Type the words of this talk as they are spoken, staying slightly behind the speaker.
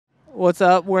What's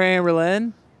up? We're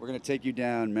Anberlin. We're going to take you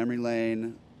down memory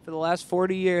lane. For the last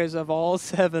 40 years of all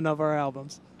 7 of our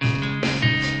albums.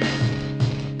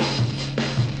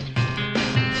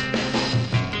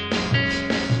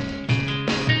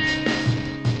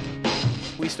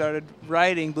 We started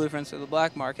writing Blueprints for the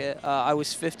Black Market. I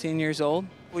was 15 years old.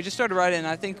 We just started writing, and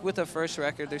I think with the first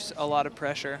record, there's a lot of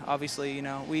pressure. Obviously, you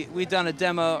know, we'd done a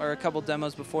demo or a couple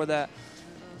demos before that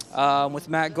with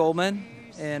Matt Goldman,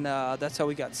 and that's how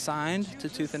we got signed to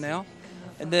Tooth and Nail.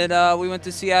 And then we went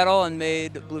to Seattle and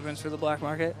made Blueprints for the Black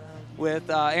Market with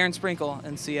Aaron Sprinkle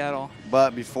in Seattle.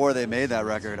 But before they made that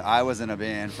record, I was in a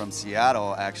band from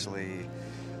Seattle, actually,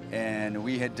 and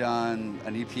we had done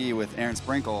an EP with Aaron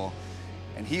Sprinkle.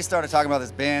 And he started talking about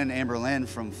this band, Anberlin,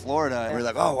 from Florida. And we were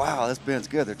like, oh, wow, this band's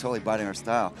good. They're totally biting our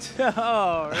style.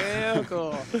 Oh, real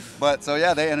cool. But so,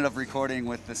 yeah, they ended up recording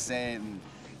with the same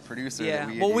producer that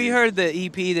we had well, we used. heard the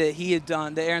EP that he had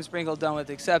done, that Aaron Sprinkle had done with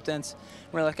Acceptance.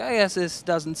 We're like, I guess this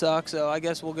doesn't suck, so I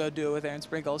guess we'll go do it with Aaron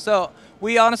Sprinkle. So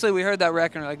we heard that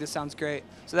record and we're like, this sounds great.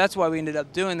 So that's why we ended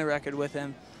up doing the record with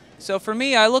him. So for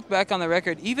me, I look back on the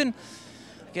record, even,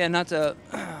 again, not to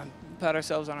pat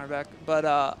ourselves on our back,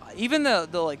 but even the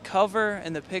like cover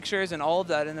and the pictures and all of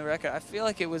that in the record, I feel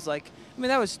like it was like, I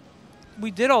mean,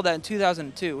 we did all that in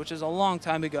 2002, which is a long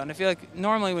time ago. And I feel like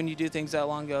normally when you do things that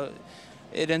long ago,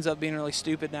 it ends up being really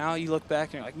stupid now. You look back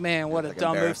and you're like, man, what a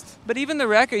dumb move. But even the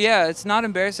record, yeah, it's not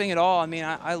embarrassing at all. I mean,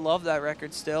 I love that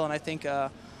record still, and I think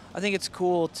it's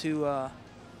cool to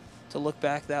look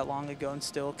back that long ago and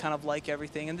still kind of like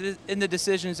everything and the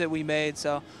decisions that we made.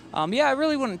 So, yeah, I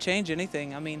really wouldn't change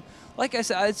anything. I mean, like I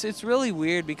said, it's really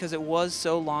weird because it was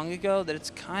so long ago that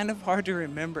it's kind of hard to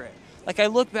remember it. Like, I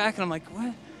look back and I'm like,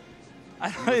 what?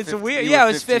 It's weird. Yeah, I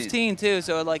was 15 too,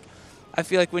 so like, I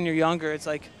feel like when you're younger, it's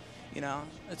like, you know,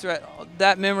 it's right.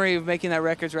 That memory of making that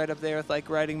record's right up there with like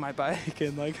riding my bike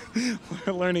and like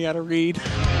learning how to read.